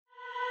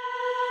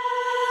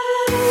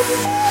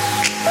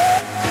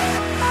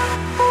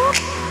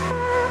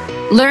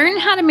Learn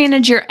how to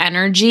manage your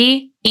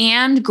energy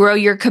and grow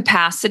your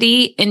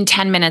capacity in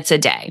 10 minutes a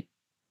day.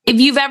 If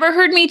you've ever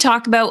heard me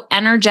talk about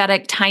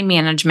energetic time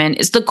management,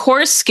 it's the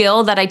core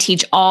skill that I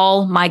teach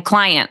all my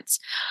clients.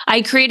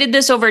 I created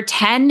this over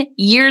 10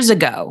 years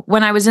ago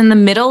when I was in the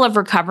middle of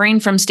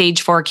recovering from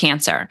stage 4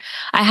 cancer.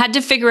 I had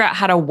to figure out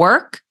how to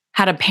work,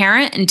 how to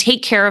parent, and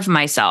take care of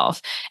myself.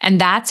 And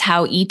that's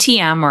how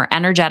ETM, or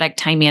energetic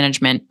time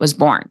management, was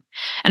born.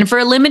 And for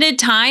a limited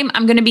time,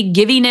 I'm going to be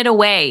giving it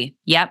away.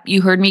 Yep,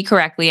 you heard me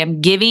correctly.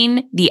 I'm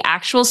giving the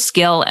actual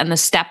skill and the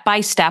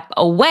step-by-step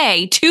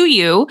away to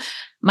you.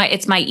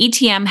 It's my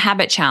ETM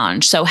Habit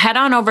Challenge. So head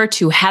on over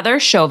to Heather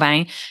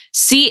Chauvin,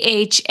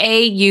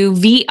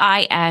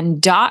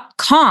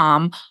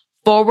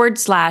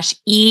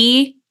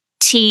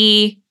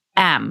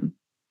 CHAUVIN.com/ETM,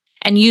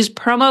 and use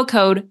promo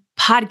code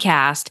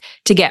podcast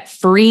to get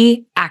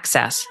free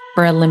access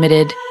for a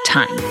limited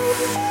time.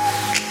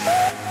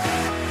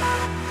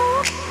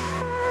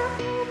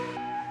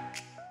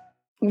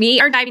 We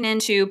are diving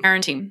into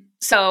parenting.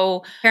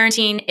 So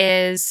parenting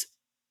is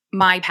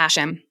my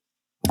passion.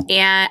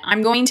 And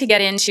I'm going to get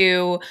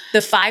into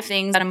the 5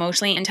 things that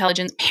emotionally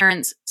intelligent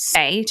parents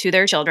say to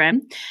their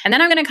children. And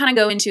then I'm going to kind of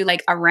go into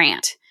like a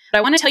rant. But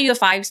I want to tell you the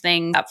 5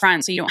 things up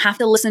front so you don't have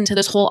to listen to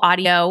this whole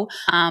audio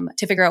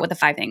to figure out what the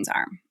 5 things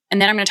are. And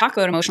then I'm going to talk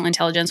about emotional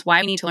intelligence, why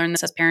we need to learn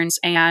this as parents,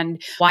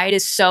 and why it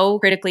is so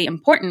critically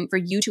important for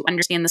you to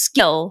understand the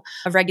skill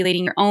of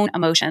regulating your own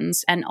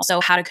emotions and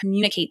also how to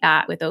communicate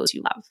that with those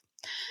you love.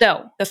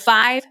 So the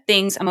 5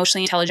 things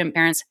emotionally intelligent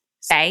parents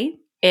say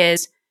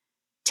is,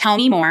 tell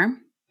me more.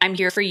 I'm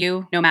here for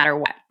you no matter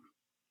what.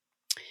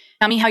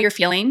 Tell me how you're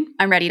feeling.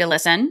 I'm ready to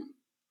listen.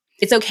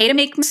 It's okay to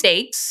make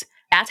mistakes.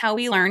 That's how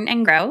we learn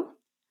and grow.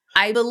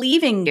 I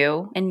believe in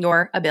you and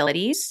your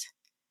abilities.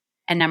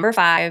 And number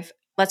 5,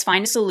 let's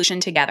find a solution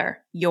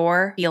together.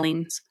 Your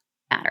feelings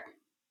matter.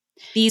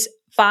 These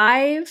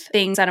 5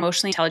 things that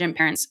emotionally intelligent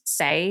parents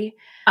say,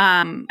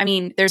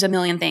 there's a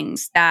million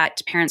things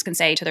that parents can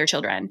say to their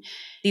children.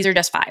 These are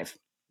just 5.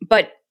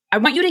 But I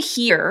want you to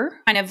hear,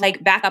 kind of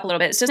like back up a little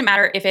bit. This doesn't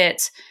matter if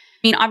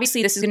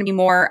obviously this is going to be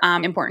more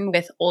important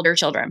with older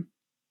children.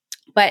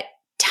 But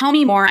tell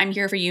me more. I'm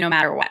here for you no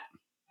matter what.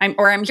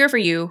 I'm here for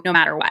you no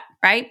matter what,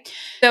 right?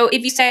 So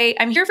if you say,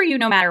 I'm here for you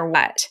no matter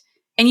what,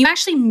 and you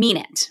actually mean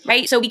it,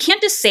 right? So we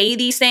can't just say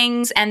these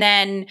things and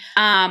then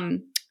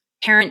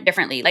parent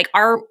differently. Like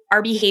our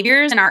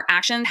behaviors and our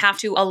actions have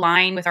to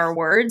align with our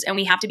words, and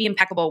we have to be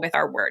impeccable with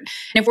our word.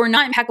 And if we're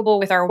not impeccable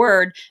with our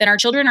word, then our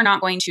children are not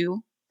going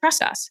to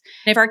trust us.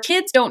 And if our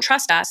kids don't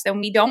trust us,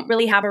 then we don't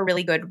really have a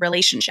really good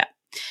relationship.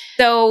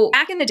 So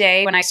back in the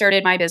day when I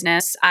started my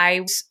business, I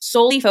was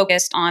solely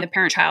focused on the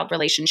parent-child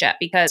relationship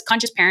because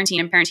conscious parenting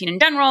and parenting in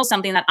general is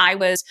something that I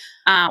was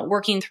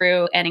working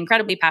through and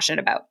incredibly passionate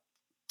about.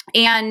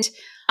 And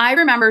I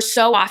remember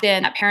so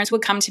often that parents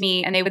would come to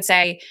me and they would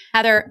say,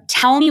 Heather,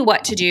 tell me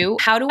what to do.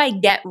 How do I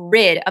get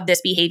rid of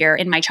this behavior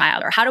in my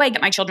child? Or how do I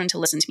get my children to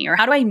listen to me? Or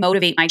how do I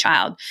motivate my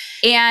child?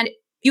 And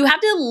you have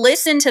to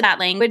listen to that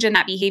language and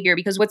that behavior,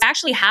 because what's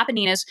actually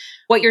happening is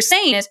what you're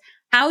saying is,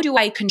 how do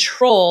I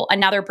control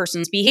another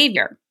person's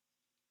behavior?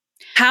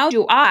 How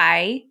do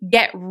I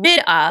get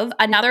rid of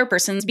another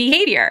person's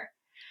behavior?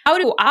 How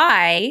do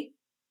I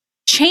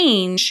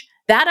change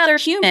that other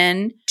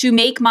human to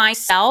make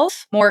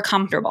myself more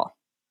comfortable?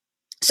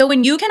 So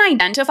when you can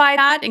identify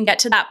that and get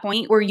to that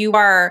point where you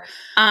are,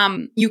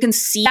 you can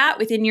see that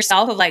within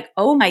yourself of like,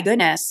 oh my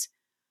goodness,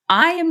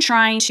 I am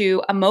trying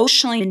to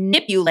emotionally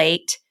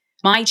manipulate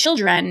my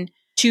children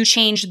to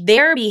change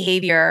their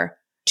behavior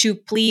to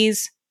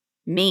please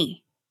me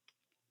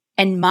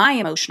and my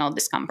emotional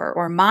discomfort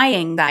or my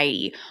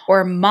anxiety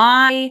or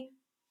my,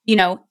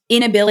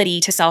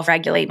 inability to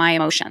self-regulate my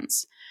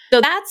emotions.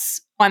 So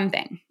that's one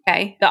thing,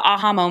 okay? The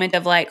aha moment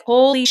of like,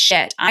 holy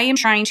shit, I am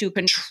trying to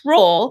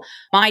control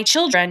my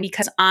children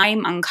because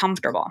I'm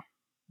uncomfortable.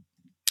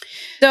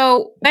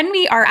 So when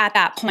we are at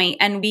that point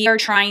and we are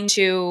trying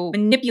to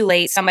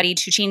manipulate somebody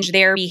to change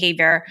their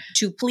behavior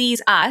to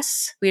please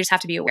us, we just have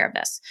to be aware of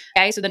this,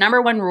 okay? So the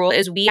number 1 rule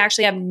is we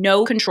actually have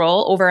no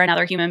control over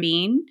another human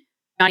being,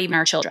 not even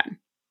our children.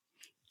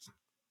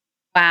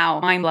 Wow,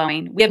 mind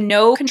blowing. We have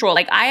no control.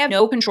 Like I have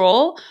no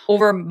control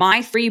over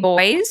my 3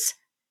 boys.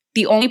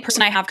 The only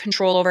person I have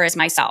control over is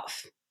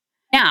myself.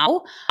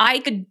 Now, I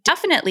could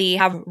definitely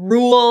have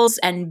rules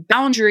and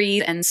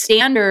boundaries and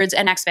standards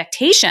and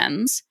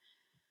expectations,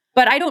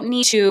 but I don't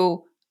need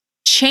to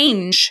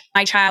change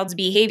my child's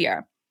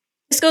behavior.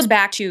 This goes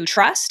back to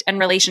trust and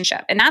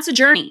relationship, and that's a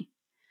journey.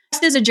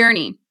 Trust is a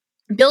journey.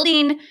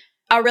 Building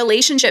a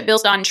relationship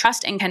built on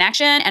trust and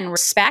connection and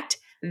respect,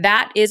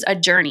 that is a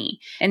journey.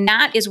 And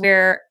that is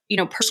where,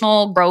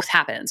 personal growth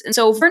happens. And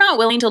so if we're not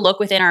willing to look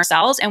within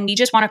ourselves and we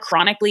just want to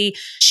chronically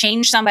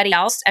change somebody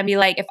else and be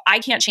like, if I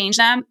can't change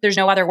them, there's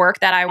no other work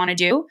that I want to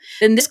do,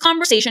 then this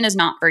conversation is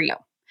not for you.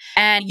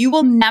 And you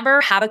will never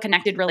have a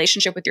connected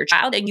relationship with your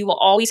child. And you will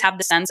always have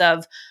the sense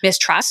of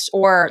mistrust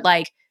or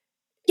like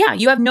Yeah,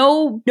 you have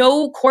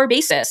no core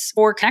basis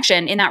or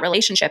connection in that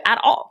relationship at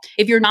all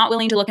if you're not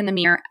willing to look in the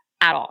mirror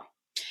at all.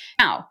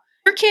 Now,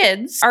 your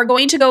kids are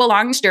going to go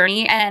along this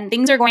journey and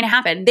things are going to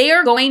happen. They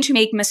are going to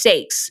make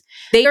mistakes.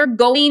 They are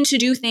going to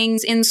do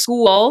things in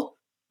school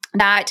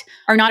that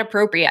are not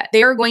appropriate.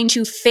 They are going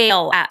to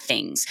fail at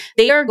things.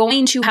 They are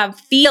going to have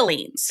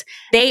feelings.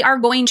 They are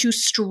going to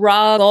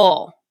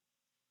struggle.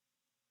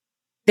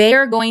 They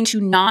are going to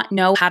not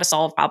know how to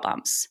solve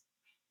problems.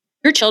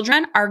 Your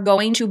children are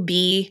going to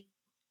be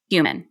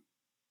human.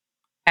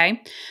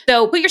 Okay.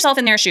 So put yourself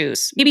in their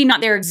shoes, maybe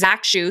not their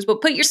exact shoes,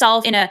 but put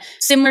yourself in a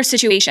similar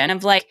situation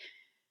of like,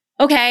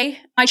 okay,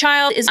 my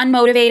child is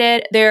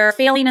unmotivated. They're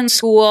failing in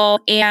school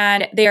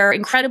and they're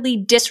incredibly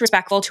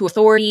disrespectful to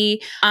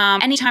authority.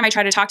 Anytime I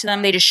try to talk to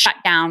them, they just shut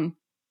down.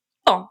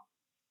 Oh,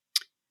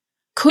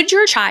 could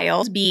your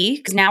child be,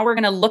 because now we're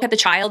going to look at the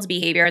child's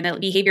behavior and the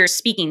behavior is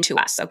speaking to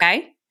us.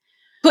 Okay.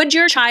 Could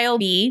your child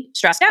be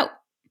stressed out?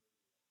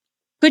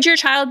 Could your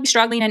child be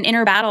struggling an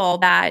inner battle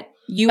that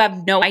you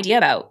have no idea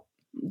about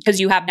because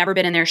you have never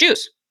been in their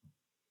shoes?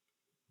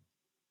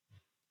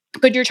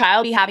 Could your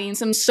child be having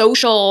some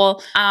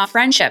social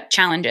friendship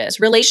challenges,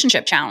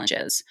 relationship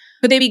challenges?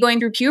 Could they be going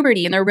through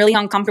puberty and they're really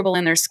uncomfortable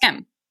in their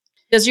skin?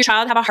 Does your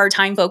child have a hard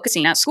time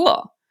focusing at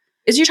school?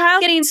 Is your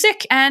child getting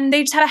sick and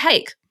they just have a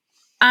headache?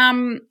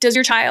 Does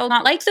your child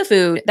not like the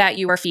food that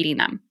you are feeding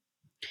them?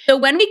 So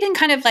when we can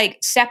kind of like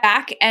step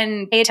back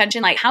and pay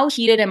attention, like how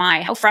heated am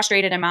I? How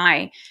frustrated am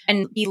I?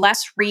 And be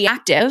less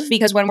reactive,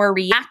 because when we're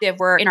reactive,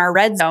 we're in our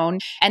red zone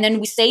and then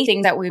we say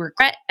things that we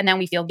regret and then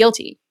we feel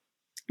guilty.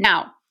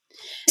 Now,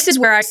 this is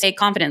where I say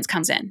confidence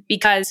comes in,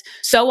 because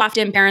so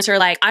often parents are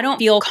like, I don't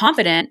feel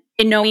confident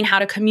in knowing how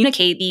to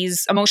communicate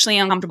these emotionally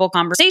uncomfortable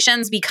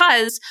conversations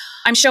because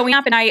I'm showing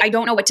up and I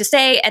don't know what to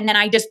say. And then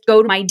I just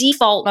go to my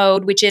default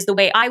mode, which is the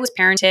way I was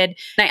parented.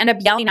 And I end up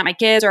yelling at my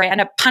kids or I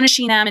end up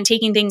punishing them and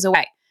taking things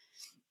away.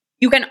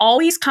 You can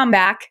always come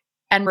back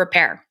and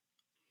repair.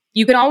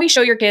 You can always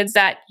show your kids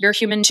that you're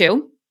human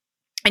too.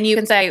 And you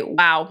can say,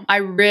 wow, I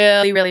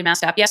really, really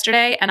messed up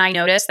yesterday. And I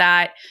noticed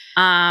that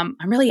I'm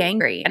really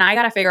angry and I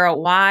got to figure out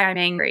why I'm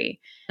angry.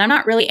 And I'm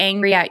not really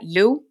angry at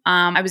you.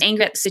 I was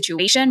angry at the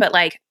situation, but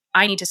like,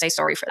 I need to say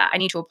sorry for that. I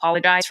need to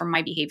apologize for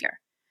my behavior.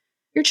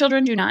 Your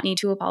children do not need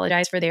to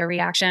apologize for their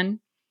reaction.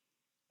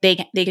 They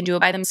can do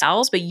it by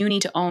themselves, but you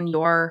need to own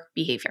your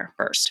behavior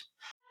first.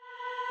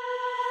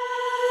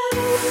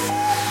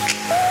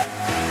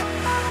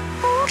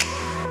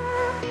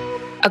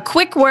 A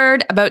quick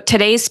word about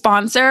today's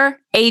sponsor,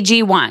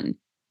 AG1.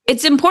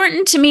 It's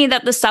important to me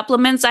that the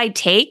supplements I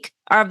take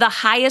are of the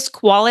highest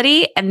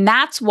quality, and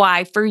that's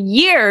why for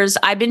years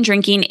I've been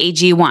drinking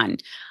AG1.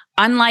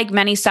 Unlike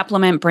many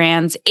supplement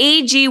brands,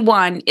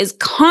 AG1 is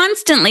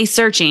constantly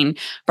searching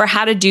for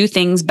how to do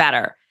things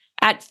better.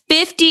 At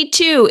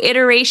 52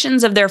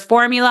 iterations of their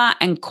formula,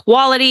 and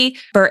quality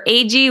for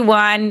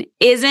AG1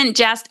 isn't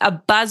just a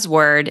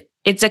buzzword.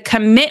 It's a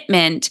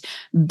commitment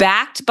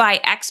backed by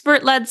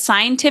expert-led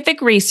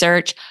scientific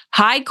research,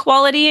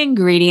 high-quality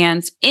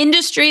ingredients,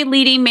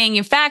 industry-leading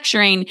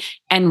manufacturing,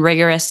 and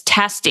rigorous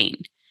testing.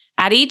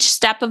 At each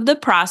step of the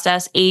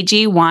process,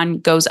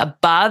 AG1 goes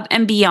above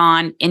and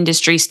beyond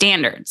industry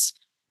standards.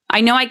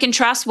 I know I can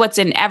trust what's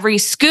in every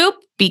scoop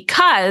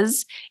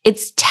because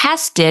it's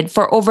tested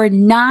for over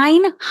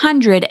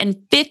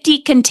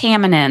 950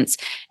 contaminants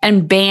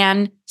and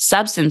banned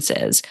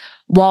substances,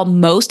 while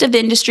most of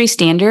industry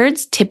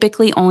standards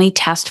typically only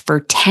test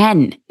for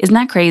 10. Isn't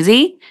that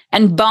crazy?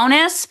 And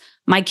bonus,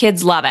 my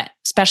kids love it,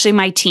 especially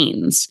my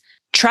teens.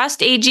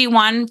 Trust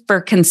AG1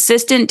 for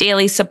consistent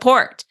daily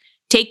support.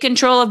 Take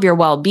control of your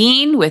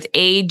well-being with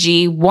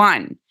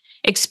AG1.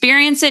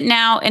 Experience it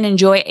now and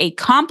enjoy a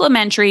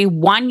complimentary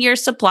 1-year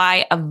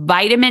supply of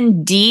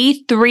vitamin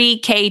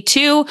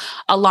D3K2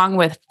 along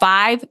with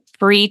 5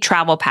 free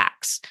travel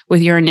packs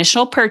with your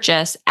initial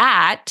purchase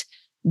at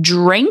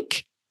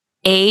drinkag1,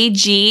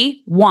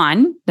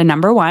 the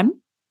number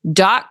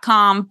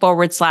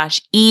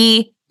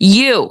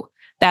 1.com/EU.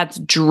 That's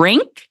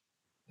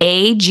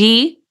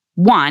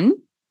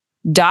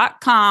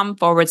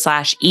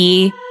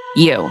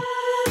drinkag1.com/EU.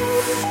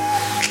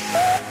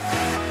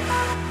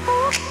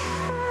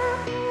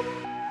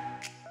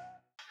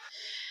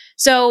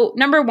 So,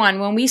 number one,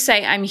 when we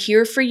say, I'm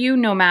here for you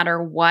no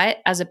matter what,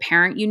 as a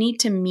parent, you need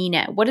to mean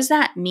it. What does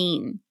that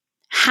mean?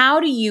 How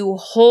do you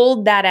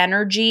hold that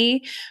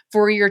energy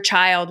for your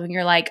child when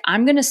you're like,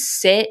 I'm going to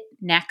sit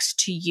next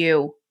to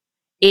you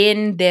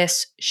in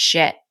this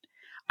shit?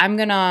 I'm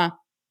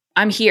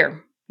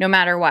here no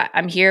matter what.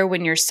 I'm here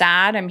when you're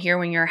sad. I'm here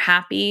when you're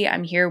happy.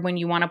 I'm here when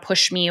you want to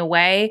push me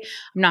away.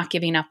 I'm not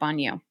giving up on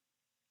you.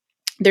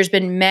 There's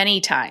been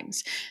many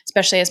times,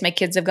 especially as my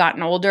kids have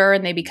gotten older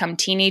and they become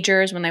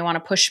teenagers, when they want to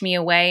push me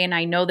away. And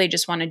I know they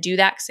just want to do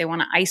that because they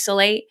want to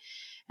isolate.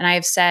 And I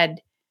have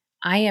said,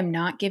 I am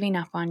not giving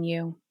up on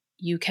you.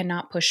 You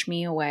cannot push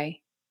me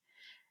away.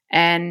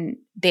 And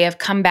they have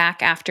come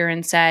back after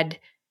and said,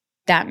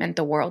 that meant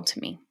the world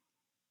to me.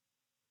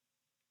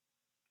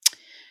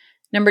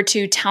 Number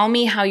 2, tell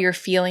me how you're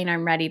feeling.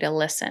 I'm ready to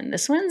listen.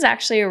 This one's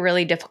actually a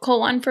really difficult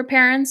one for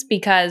parents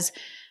because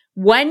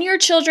when your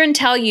children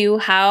tell you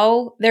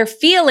how they're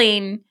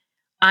feeling,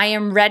 I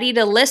am ready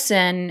to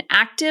listen.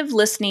 Active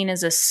listening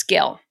is a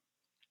skill.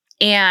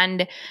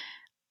 And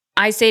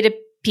I say to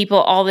people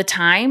all the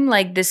time,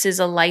 like, this is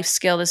a life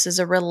skill. This is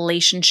a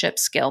relationship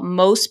skill.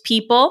 Most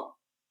people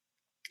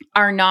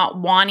are not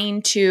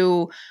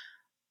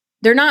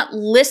they're not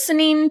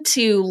listening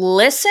to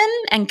listen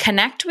and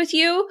connect with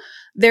you.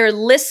 They're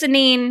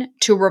listening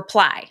to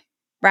reply,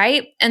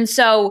 right? And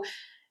so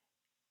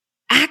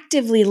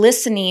actively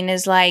listening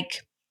is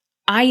like,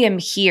 I am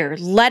here.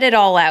 Let it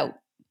all out.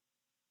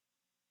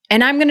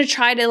 And I'm going to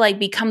try to like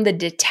become the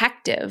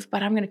detective,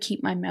 but I'm going to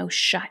keep my mouth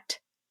shut.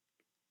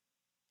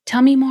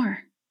 Tell me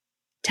more.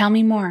 Tell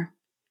me more.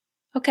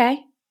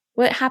 Okay.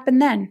 What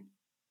happened then?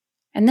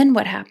 And then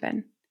what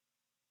happened?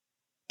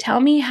 Tell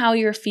me how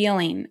you're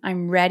feeling.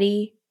 I'm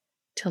ready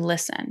to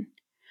listen.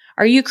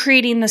 Are you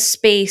creating the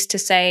space to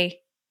say,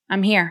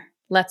 I'm here.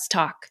 Let's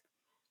talk?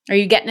 Are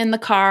you getting in the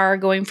car,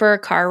 going for a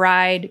car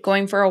ride,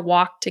 going for a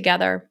walk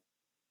together?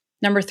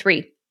 Number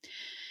 3,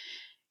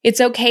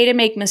 it's okay to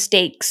make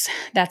mistakes.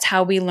 That's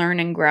how we learn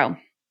and grow.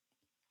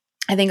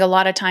 I think a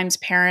lot of times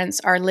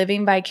parents are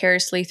living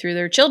vicariously through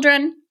their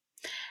children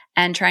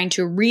and trying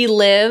to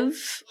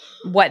relive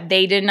what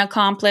they didn't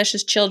accomplish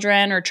as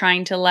children, or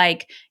trying to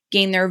like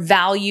gain their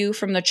value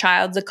from the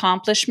child's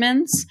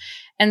accomplishments.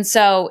 And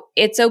so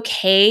it's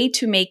okay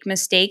to make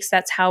mistakes.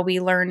 That's how we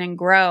learn and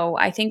grow.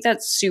 I think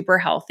that's super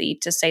healthy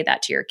to say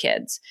that to your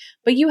kids.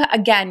 But you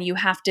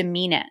have to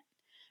mean it,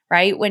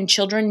 right? When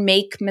children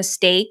make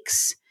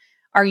mistakes,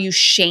 are you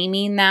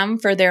shaming them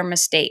for their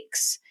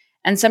mistakes?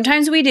 And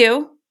sometimes we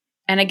do.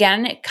 And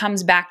again, it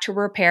comes back to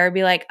repair.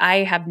 Be like,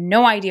 I have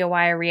no idea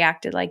why I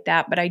reacted like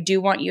that, but I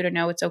do want you to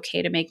know it's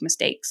okay to make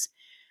mistakes.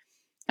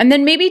 And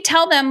then maybe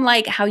tell them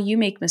like how you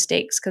make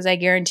mistakes, because I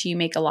guarantee you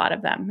make a lot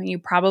of them. And you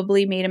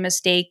probably made a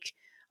mistake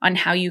on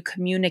how you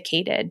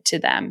communicated to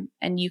them.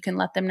 And you can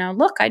let them know,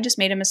 look, I just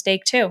made a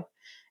mistake too.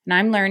 And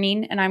I'm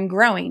learning and I'm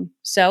growing.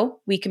 So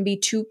we can be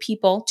two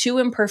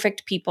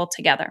imperfect people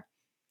together.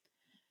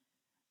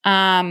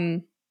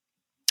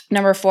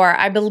 Number 4,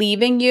 I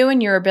believe in you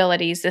and your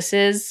abilities. This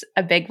is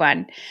a big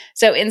one.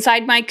 So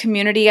inside my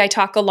community, I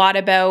talk a lot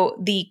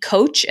about the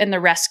coach and the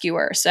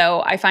rescuer.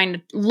 So I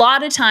find a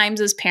lot of times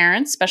as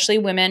parents, especially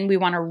women, we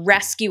want to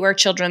rescue our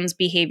children's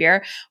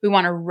behavior. We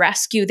want to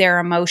rescue their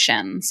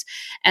emotions.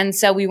 And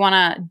so we want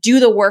to do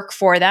the work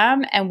for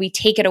them and we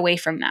take it away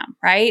from them,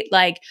 right?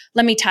 Like,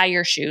 let me tie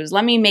your shoes.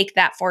 Let me make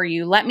that for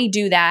you. Let me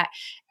do that.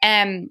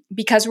 And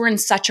because we're in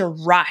such a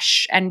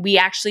rush and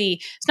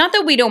it's not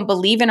that we don't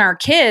believe in our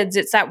kids,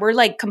 it's that we're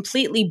like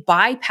completely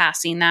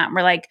bypassing that.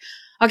 We're like,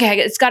 okay,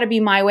 it's got to be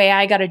my way.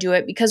 I got to do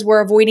it, because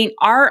we're avoiding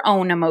our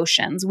own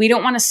emotions. We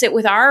don't want to sit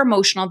with our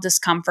emotional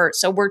discomfort.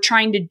 So we're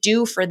trying to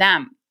do for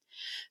them.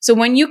 So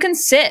when you can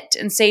sit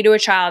and say to a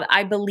child,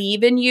 I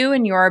believe in you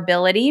and your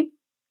ability,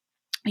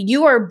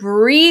 you are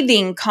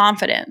breathing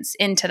confidence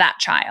into that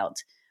child,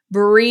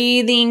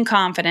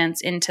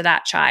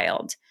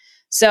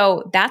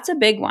 So that's a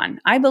big one.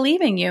 I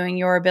believe in you and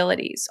your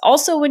abilities.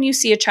 Also, when you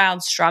see a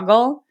child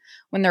struggle,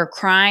 when they're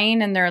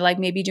crying and they're like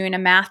maybe doing a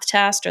math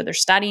test or they're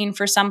studying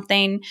for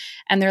something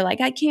and they're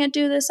like, I can't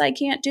do this.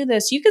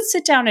 You can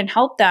sit down and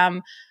help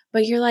them,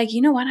 but you're like,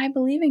 you know what? I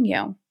believe in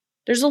you.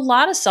 There's a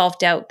lot of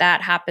self-doubt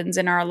that happens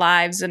in our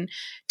lives. And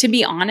to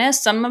be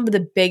honest, some of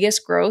the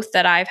biggest growth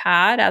that I've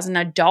had as an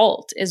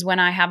adult is when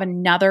I have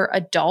another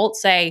adult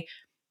say,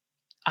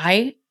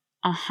 I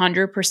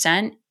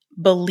 100%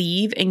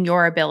 believe in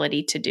your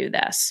ability to do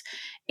this.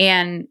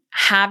 And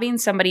having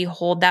somebody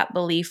hold that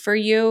belief for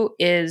you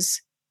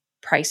is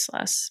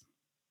priceless.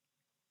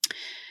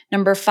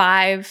 Number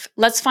 5,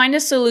 let's find a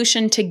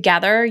solution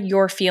together.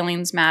 Your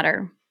feelings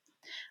matter.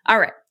 All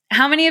right.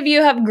 How many of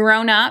you have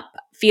grown up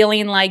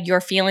feeling like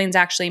your feelings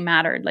actually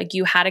mattered? Like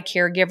you had a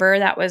caregiver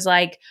that was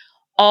like,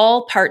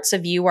 all parts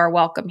of you are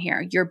welcome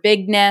here. Your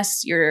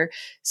bigness, your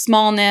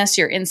smallness,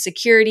 your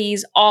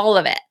insecurities, all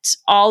of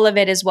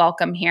it is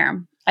welcome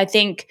here. I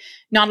think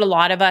not a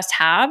lot of us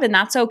have, and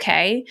that's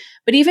okay.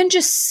 But even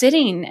just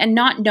sitting and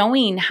not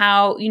knowing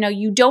how,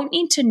 you don't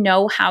need to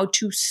know how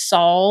to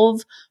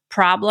solve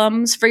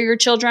problems for your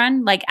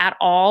children, like at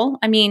all.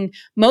 I mean,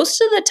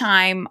 most of the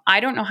time, I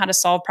don't know how to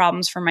solve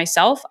problems for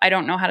myself. I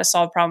don't know how to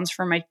solve problems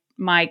for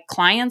my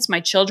clients,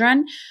 my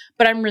children,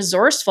 but I'm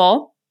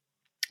resourceful.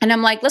 And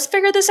I'm like, let's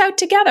figure this out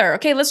together.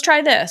 Okay, let's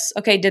try this.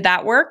 Okay, did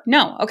that work?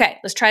 No. Okay,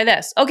 let's try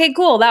this. Okay,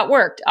 cool, that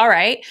worked. All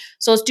right,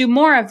 so let's do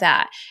more of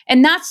that.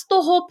 And that's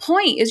the whole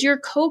point, is you're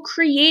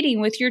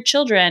co-creating with your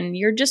children.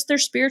 You're just their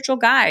spiritual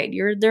guide.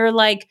 You're their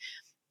like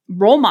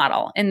role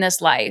model in this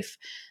life.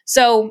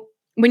 So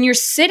when you're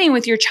sitting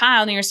with your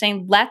child and you're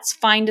saying, let's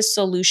find a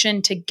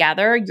solution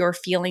together, your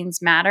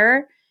feelings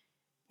matter,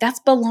 that's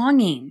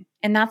belonging.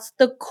 And that's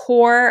the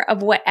core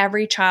of what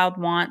every child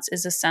wants,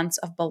 is a sense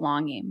of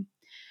belonging.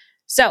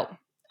 So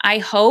I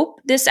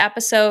hope this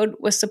episode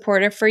was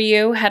supportive for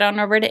you. Head on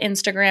over to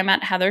Instagram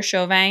at Heather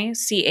Chauvin,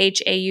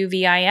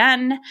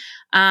 CHAUVIN.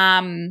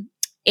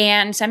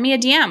 and send me a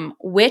DM.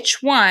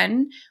 Which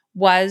one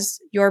was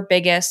your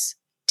biggest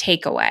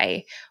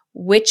takeaway?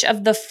 Which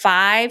of the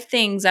 5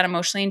 things that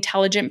emotionally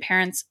intelligent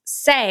parents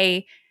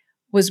say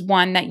was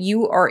one that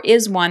you or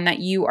is one that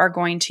you are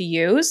going to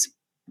use?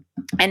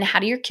 And how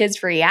do your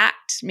kids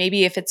react?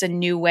 Maybe if it's a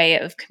new way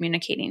of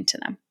communicating to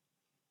them.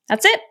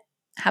 That's it.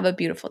 Have a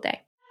beautiful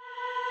day.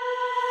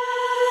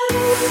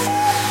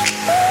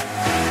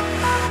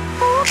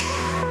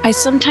 I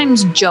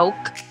sometimes joke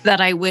that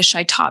I wish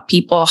I taught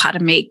people how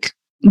to make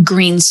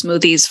green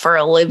smoothies for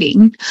a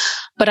living,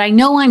 but I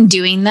know I'm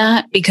doing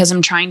that because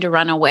I'm trying to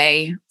run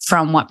away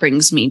from what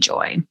brings me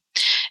joy.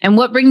 And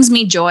what brings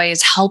me joy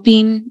is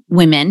helping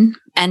women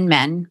and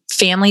men,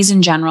 families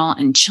in general,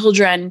 and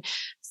children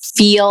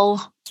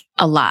feel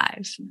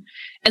alive.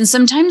 And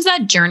sometimes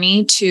that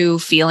journey to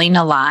feeling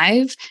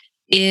alive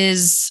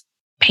is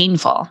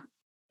painful.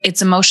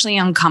 It's emotionally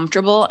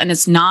uncomfortable, and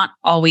it's not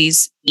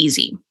always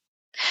easy.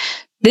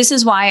 This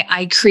is why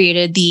I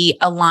created the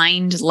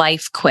Aligned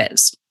Life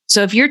Quiz.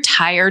 So if you're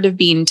tired of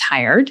being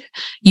tired,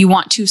 you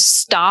want to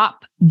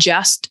stop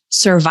just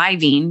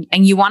surviving,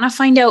 and you want to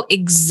find out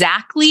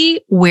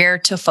exactly where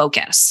to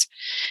focus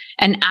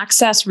and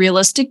access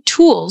realistic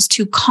tools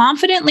to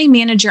confidently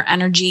manage your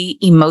energy,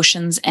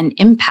 emotions, and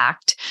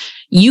impact,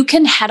 you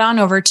can head on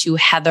over to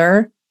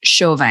Heather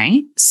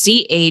Chauvin,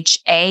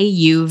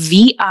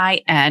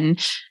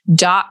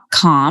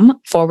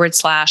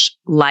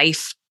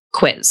 CHAUVIN.com/life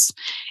quiz.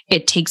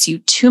 It takes you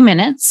 2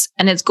 minutes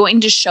and it's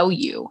going to show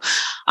you,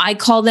 I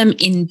call them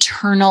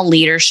internal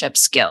leadership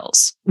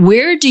skills.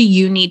 Where do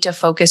you need to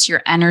focus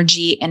your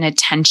energy and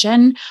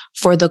attention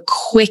for the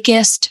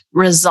quickest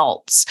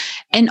results?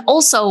 And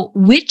also,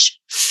 which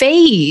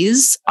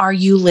phase are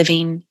you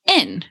living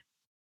in?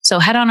 So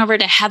head on over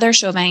to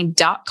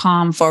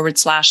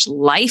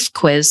heatherchauvin.com/life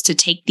quiz to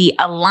take the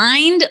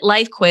Aligned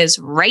Life Quiz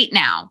right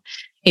now.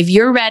 If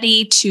you're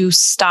ready to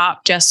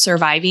stop just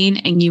surviving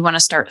and you want to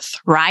start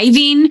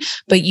thriving,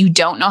 but you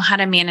don't know how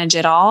to manage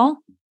it all,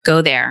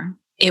 go there.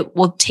 It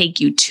will take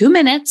you 2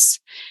 minutes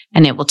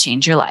and it will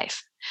change your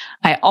life.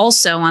 I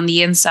also, on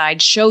the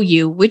inside, show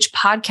you which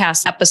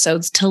podcast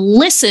episodes to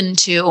listen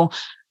to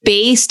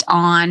based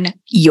on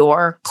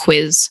your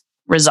quiz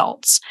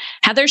results.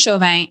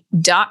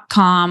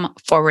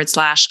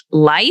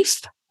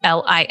 heatherchauvin.com/life,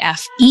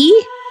 LIFE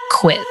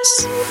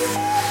quiz.